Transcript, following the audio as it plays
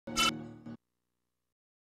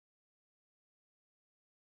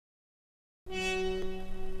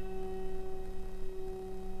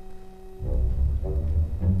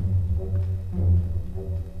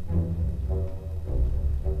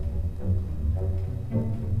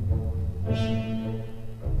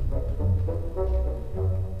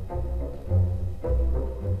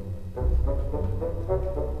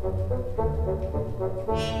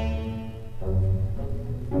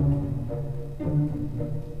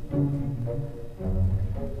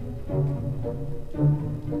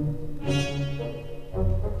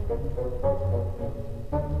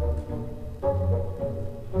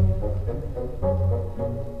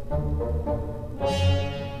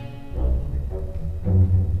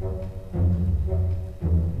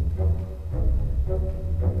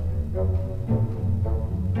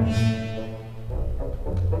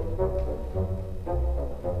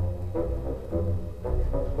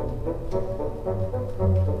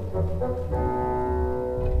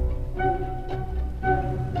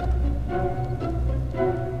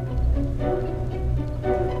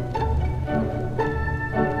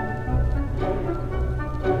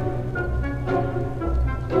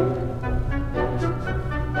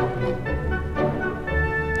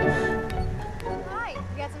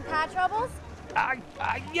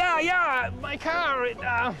My car, it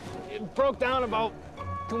broke down about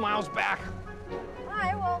 2 miles back. All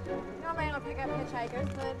right, well, normally I don't pick up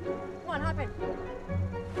hitchhikers, but come on, hop in.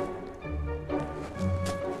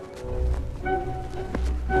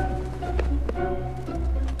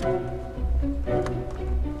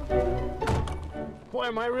 Boy,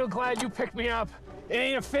 am I real glad you picked me up. It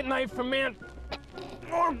ain't a fit night for man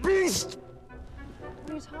or beast.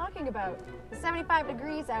 What are you talking about? It's 75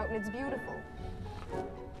 degrees out and it's beautiful.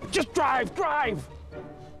 Just drive, drive.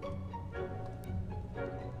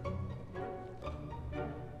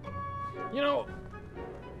 You know,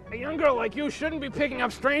 a young girl like you shouldn't be picking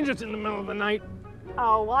up strangers in the middle of the night.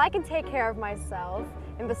 Oh, well, I can take care of myself.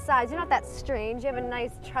 And besides, you're not that strange. You have a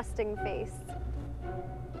nice, trusting face.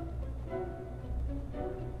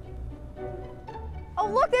 Oh,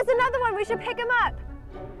 look, there's another one. We should pick him up.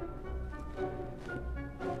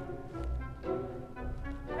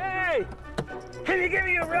 Hey! Can you give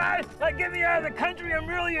me a ride? Like, get me out of the country. I'm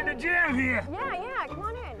really in the jam here. Yeah, come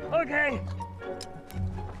on in. Okay.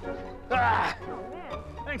 Ah, Oh, man.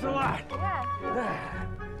 thanks a lot. Yeah.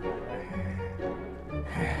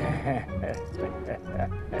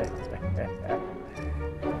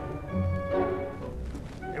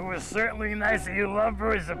 It was certainly nice of you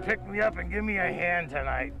lovebirds to pick me up and give me a hand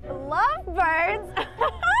tonight. Lovebirds?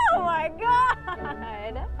 Oh, my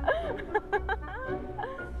God.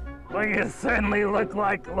 Well, you certainly look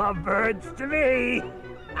like lovebirds to me.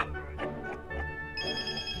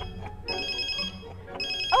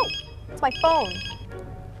 Oh, it's my phone.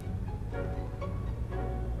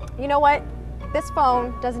 You know what? This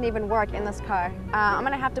phone doesn't even work in this car. I'm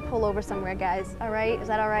gonna have to pull over somewhere, guys. All right? Is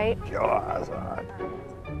that all right? Sure, that's all right.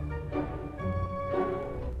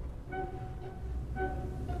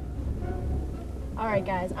 All right,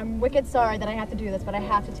 guys. I'm wicked sorry that I have to do this, but I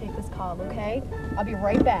have to take this call, okay? I'll be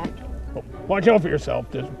right back. Well, watch out for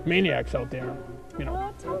yourself. There's maniacs out there, you know.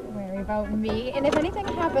 Oh, don't worry about me. And if anything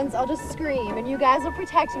happens, I'll just scream, and you guys will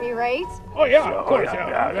protect me, right? Oh, yeah, of course,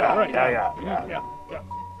 yeah, right, yeah.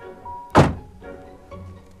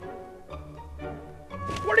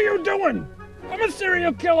 What are you doing? I'm a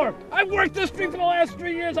serial killer. I've worked this street for the last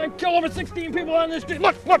 3 years. I've killed over 16 people on this street.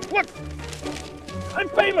 Look. I'm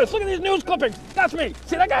famous. Look at these news clippings. That's me.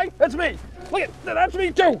 See that guy? That's me. Look at that's me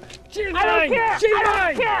too. She's mine. I don't care. She's I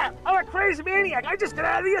mine. don't care. I'm a crazy maniac. I just got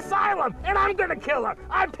out of the asylum, and I'm gonna kill her.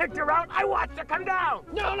 I picked her out. I watched her come down.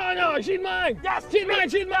 No. She's mine. Yes, She's mine.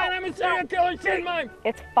 She's mine. I'm a serial killer. She's mine.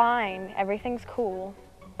 It's fine. Everything's cool.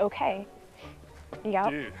 Okay. Yep.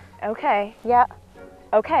 Dude. Okay. Yeah.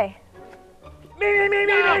 Okay. Me.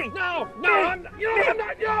 No, I'm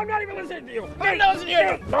not even listening to you. I'm not listening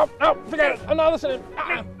to you. No, forget it. I'm not listening.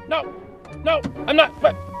 No, I'm not.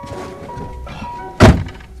 But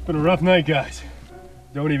It's been a rough night, guys.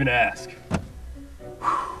 Don't even ask.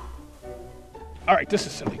 all right, this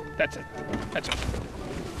is silly. That's it.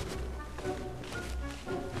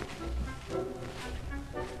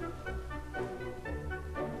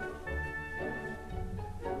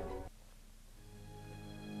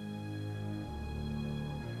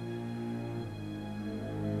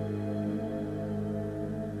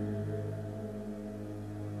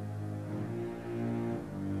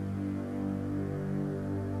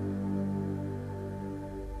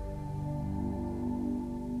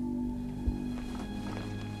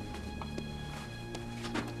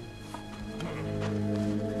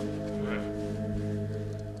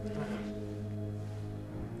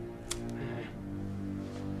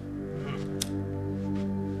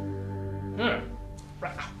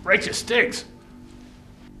 Righteous sticks.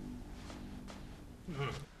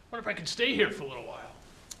 What if I could stay here for a little while?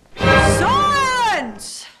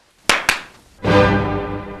 Silence!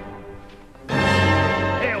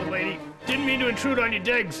 Hey, old lady. Didn't mean to intrude on your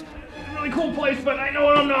digs. It's a really cool place, but I know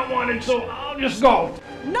I'm not wanted, so I'll just go.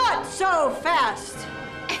 Not so fast!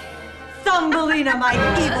 Thumbelina, my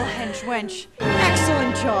evil hench wench.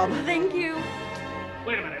 Excellent job. Thank you.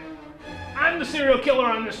 Wait a minute. I'm the serial killer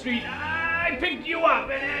on the street. I picked you up,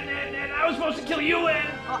 and I was supposed to kill you, and...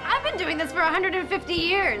 Well, I've been doing this for 150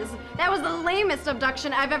 years. That was the lamest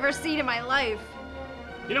abduction I've ever seen in my life.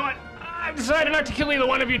 You know what? I've decided not to kill either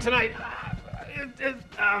one of you tonight. Is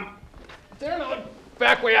there another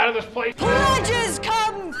back way out of this place? Pledges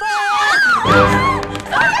come forth! Oh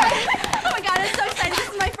my God, I'm so excited. This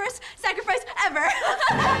is my first sacrifice ever.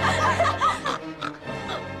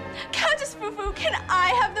 Countess Fufu, can I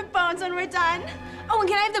have the bones when we're done? Oh, and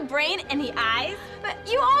can I have the brain and the eyes? But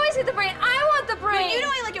you always get the brain. I want the brain. But you know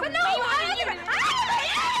I like it. But no,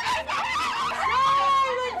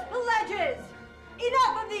 Silence, pledges!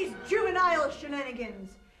 Enough of these juvenile shenanigans.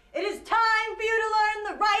 It is time for you to learn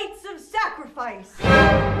the rites of sacrifice.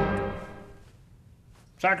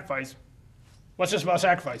 Sacrifice? What's this about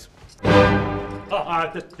sacrifice?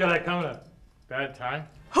 Just did I come at a bad time?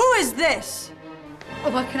 Who is this?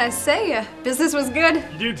 Well, what can I say? Business was good.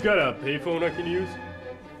 You dude's got a payphone I can use?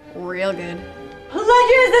 Real good.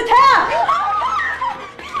 Legends attack!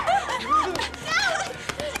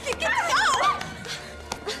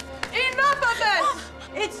 Enough of this!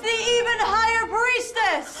 It's the even higher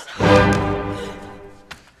priestess!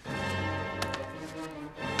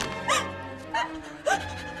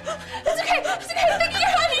 It's okay, Vicky,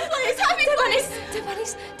 you're honey, please, help me, please! Dead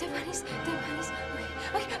bunnies.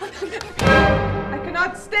 Okay. I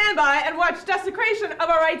cannot stand by and watch desecration of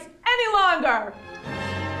our rights any longer.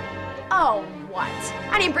 Oh, what?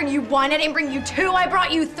 I didn't bring you 1, I didn't bring you 2, I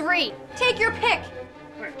brought you 3. Take your pick.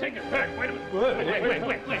 Wait, take your pick. Wait a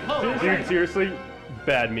minute. Wait. Hold on. Dude, seriously?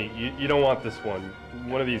 Bad meat. You don't want this one.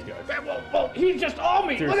 One of these guys. Well, he's just all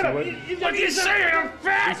meat. Look at him. Seriously, What are you saying? I'm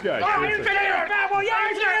fat. These guys, Oh, seriously. you're saying I'm fat. Well, yeah,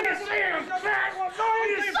 you're saying I'm fat. Well, no,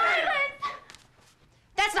 you're saying.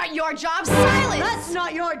 That's not your job. Silence! That's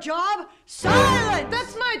not your job! Silence!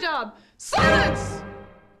 That's my job. Silence!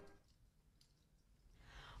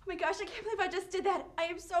 Oh my gosh, I can't believe I just did that. I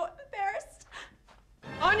am so embarrassed.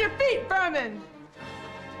 On your feet, vermin.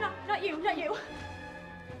 No, not you.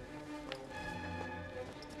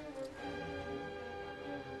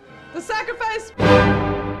 The sacrifice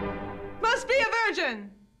must be a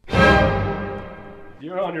virgin.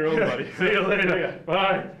 You're on your own, buddy. See you later.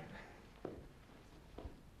 Bye.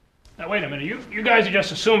 Now, wait a minute. You guys are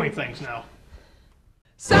just assuming things now.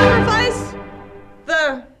 Sacrifice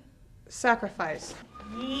the sacrifice.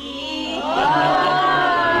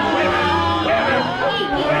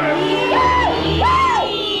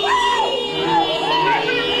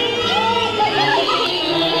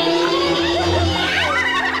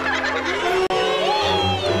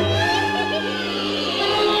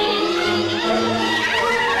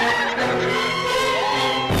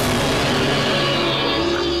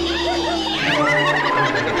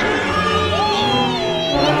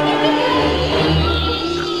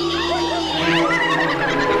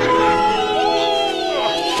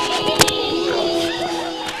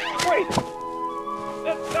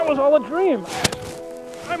 That was all a dream.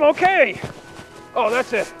 I'm okay. Oh,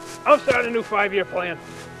 that's it. I'm starting a new 5-year plan.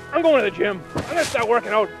 I'm going to the gym. I'm going to start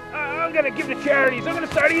working out. I'm going to give to charities. I'm going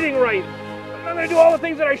to start eating right. I'm going to do all the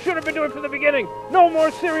things that I should have been doing from the beginning. No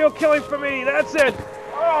more serial killing for me. That's it.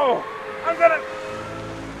 Oh, I'm going to...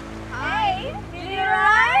 Hi, need a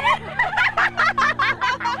ride?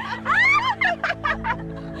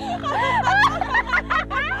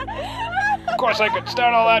 Of course, I could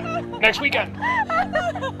start all that next weekend.